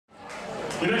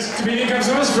The next comedian comes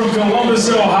to us from Columbus,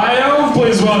 Ohio.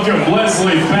 Please welcome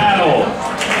Leslie Battle.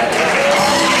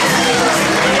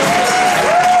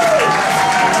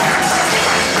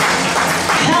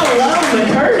 Hello,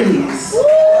 McCurdy's.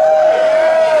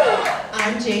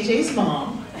 I'm JJ's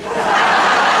mom.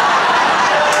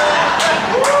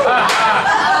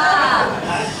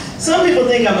 Some people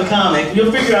think I'm a comic.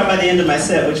 You'll figure out by the end of my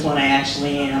set which one I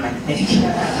actually am, I think.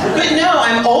 But no,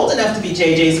 I'm old enough to be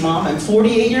JJ's mom. I'm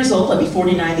 48 years old. I'll be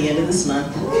 49 at the end of this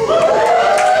month.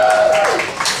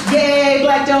 Yay,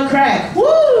 black don't crack. Woo!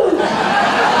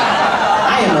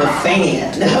 I am a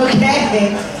fan,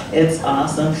 okay? It's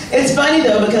awesome. It's funny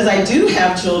though, because I do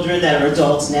have children that are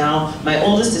adults now. My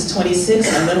oldest is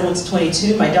 26, my middle one's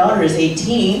 22, my daughter is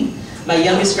 18. My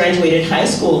youngest graduated high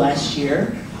school last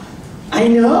year. I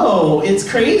know, it's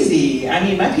crazy. I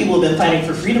mean, my people have been fighting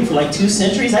for freedom for like 2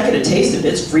 centuries. I get a taste of it,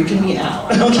 it's freaking me out,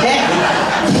 okay?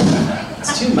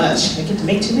 It's too much. I get to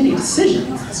make too many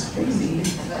decisions. It's crazy.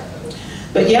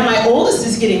 But yeah, my oldest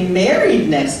is getting married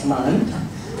next month.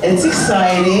 It's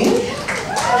exciting.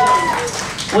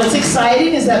 What's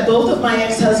exciting is that both of my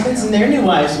ex-husbands and their new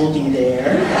wives will be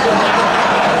there.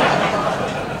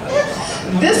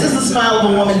 This is the smile of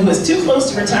a woman who is too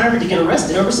close to retirement to get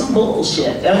arrested over some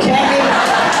bullshit, okay?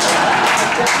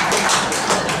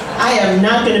 I am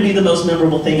not going to be the most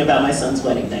memorable thing about my son's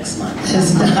wedding next month.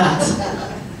 It's not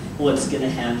what's going to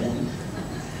happen.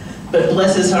 But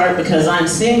bless his heart, because I'm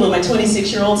single, my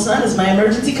 26-year-old son is my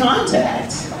emergency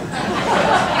contact.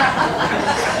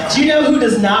 Do you know who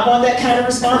does not want that kind of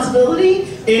responsibility?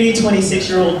 Any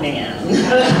 26-year-old man,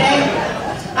 okay?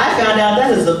 I found out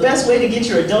that is the best way to get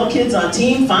your adult kids on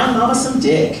team. Find mama some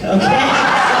dick, okay?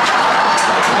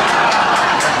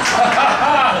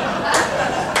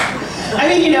 I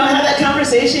mean, you know how that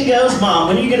conversation goes? Mom,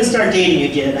 when are you going to start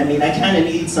dating again? I mean, I kind of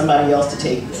need somebody else to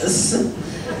take this.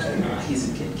 Oh, he's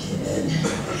a good kid.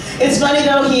 It's funny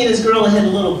though, he and his girl had a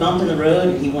little bump in the road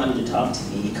and he wanted to talk to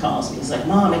me. He calls me, he's like,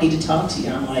 Mom, I need to talk to you.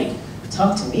 And I'm like,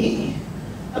 talk to me?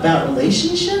 About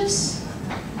relationships?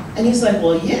 And he's like,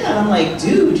 well, yeah. And I'm like,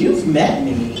 dude, you've met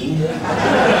me.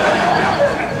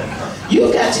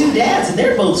 You've got 2 dads and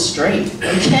they're both straight,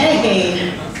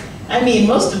 okay? I mean,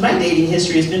 most of my dating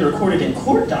history has been recorded in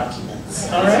court documents,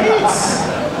 all right?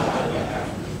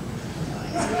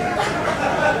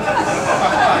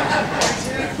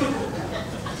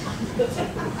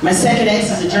 My second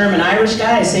ex is a German-Irish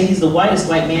guy. I say he's the whitest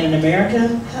white man in America.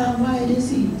 How white is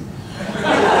he?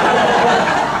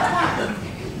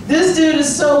 This dude is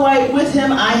so white, with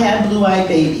him I had blue-eyed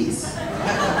babies.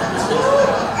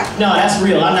 No, that's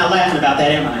real. I'm not laughing about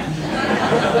that, am I?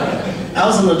 I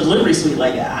was in the delivery suite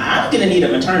like, I'm gonna need a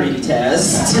maternity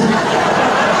test.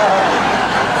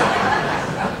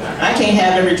 I can't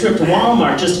have every trip to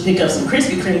Walmart just to pick up some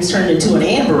Krispy Kremes turned into an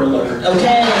Amber Alert,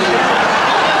 okay?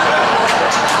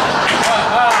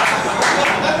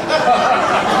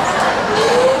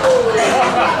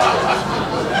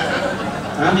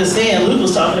 I'm just saying, Luke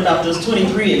was talking about those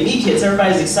 23andMe kits.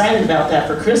 Everybody's excited about that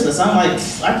for Christmas. I'm like,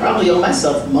 I probably owe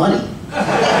myself money.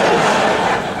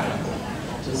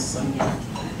 Just saying.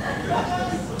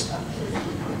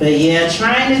 But yeah,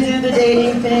 trying to do the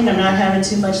dating thing, I'm not having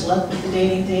too much luck with the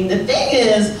dating thing. The thing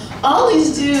is, all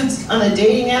these dudes on the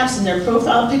dating apps and their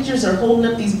profile pictures are holding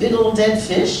up these big old dead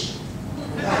fish.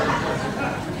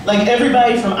 Like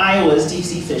everybody from Iowa is deep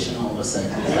sea fishing all of a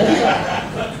sudden.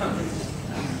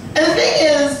 And the thing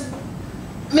is,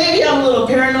 maybe I'm a little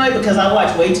paranoid because I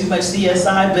watch way too much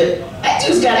CSI, but that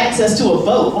dude's got access to a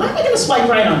boat. Why am I going to swipe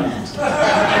right on that?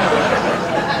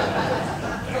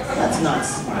 That's not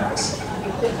smart.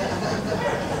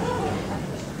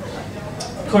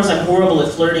 Of course, I'm horrible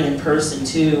at flirting in person,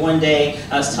 too. One day,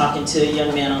 I was talking to a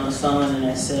young man on the phone, and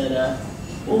I said,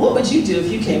 well, what would you do if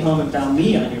you came home and found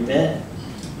me on your bed?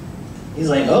 He's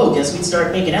like, oh, guess we'd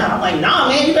start making out. I'm like, nah,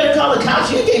 man, you better call the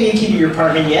cops. You ain't gave me a key to your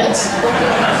apartment yet.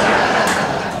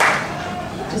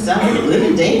 Just out here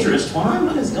living dangerous, Twan.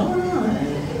 What is going on?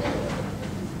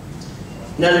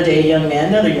 Another day,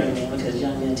 another young man, because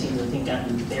young men seem to think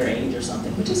I'm their age or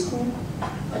something, which is cool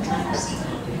at times.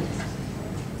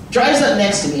 Drives up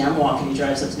next to me. I'm walking. He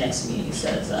drives up next to me and he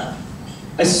says,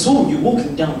 I saw you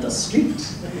walking down the street,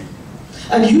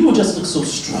 and you just look so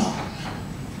strong.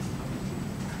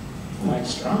 I'm like,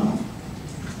 strong?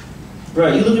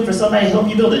 Bro, you looking for somebody to help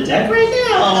you build a deck right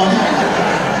now?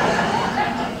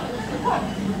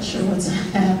 I'm not sure what's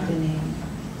happening.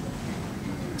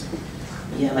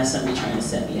 Yeah, my son be trying to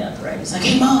set me up, right? He's like,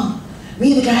 hey, Mom,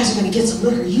 me and the guys are going to get some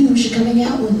liquor. You should come hang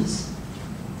out with us.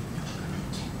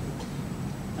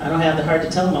 I don't have the heart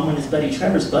to tell him I'm on his buddy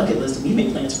Trevor's bucket list and we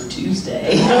make plans for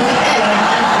Tuesday.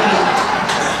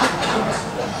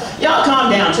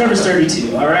 Trevor's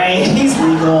 32, all right? He's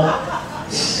legal.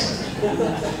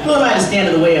 Who am I to stand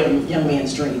in the way of a young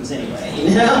man's dreams anyway,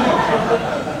 you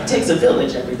know? It takes a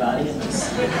village, everybody.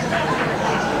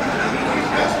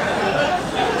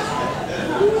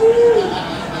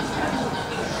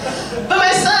 But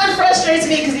my son frustrates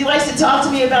me because he likes to talk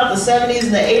to me about the 70s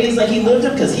and the 80s like he lived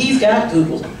them because he's got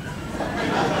Google.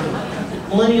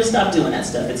 Millennials, stop doing that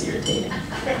stuff, it's irritating.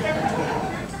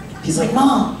 He's like,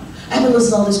 Mom, I've been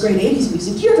listening to all this great 80s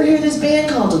music. You ever hear this band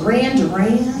called Duran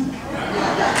Duran?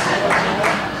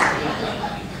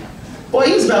 Boy,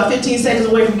 he was about 15 seconds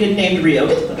away from getting named Rio.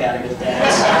 Get the fuck out of here with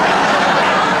that.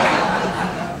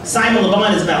 Simon Le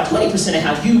Bon is about 20% of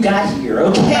how you got here,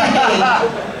 okay?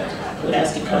 Quit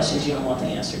asking questions you don't want the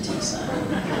answer to, son.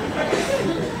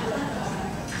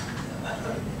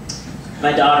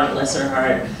 My daughter, bless her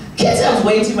heart, kids have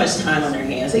way too much time on their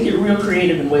hands. They get real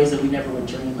creative in ways that we never would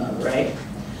dream of, right?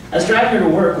 I was driving her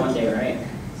to work one day, right?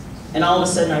 And all of a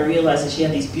sudden I realized that she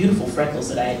had these beautiful freckles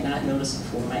that I had not noticed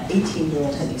before. My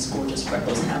 18-year-old had these gorgeous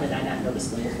freckles. How did I not notice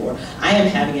them before? I am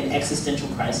having an existential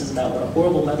crisis about what a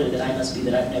horrible mother that I must be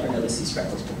that I've never noticed these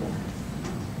freckles before.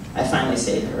 I finally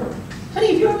say to her,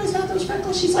 honey, have you always had those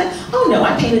freckles? She's like, oh no,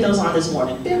 I painted those on this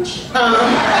morning, bitch.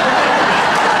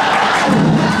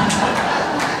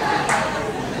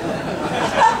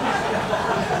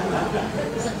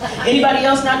 Anybody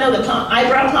else not know that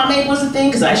eyebrow pomade was a thing?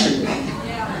 Because I sure didn't.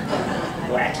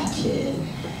 Wacky kid.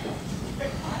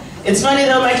 It's funny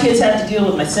though, my kids have to deal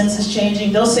with my senses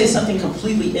changing. They'll say something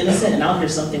completely innocent and I'll hear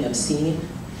something obscene.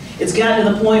 It's gotten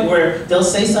to the point where they'll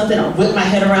say something, I'll whip my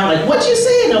head around like, what you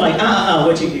say? And they're like,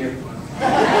 what'd you hear?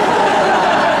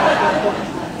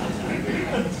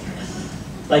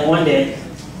 Like one day,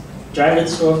 driving to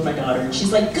the store with my daughter and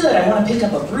she's like, good, I want to pick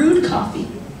up a brewed coffee.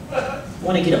 I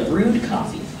want to get a brewed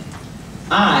coffee.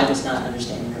 I was not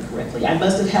understanding her correctly. I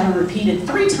must have had her repeated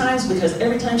 3 times because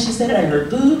every time she said it, I heard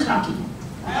boo cocky.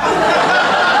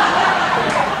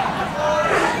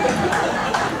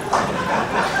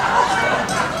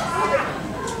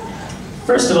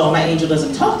 First of all, my angel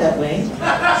doesn't talk that way.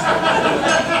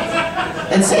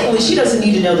 And secondly, she doesn't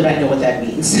need to know that I know what that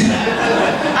means.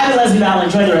 I'm Leslie Val.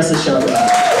 Enjoy the rest of the show.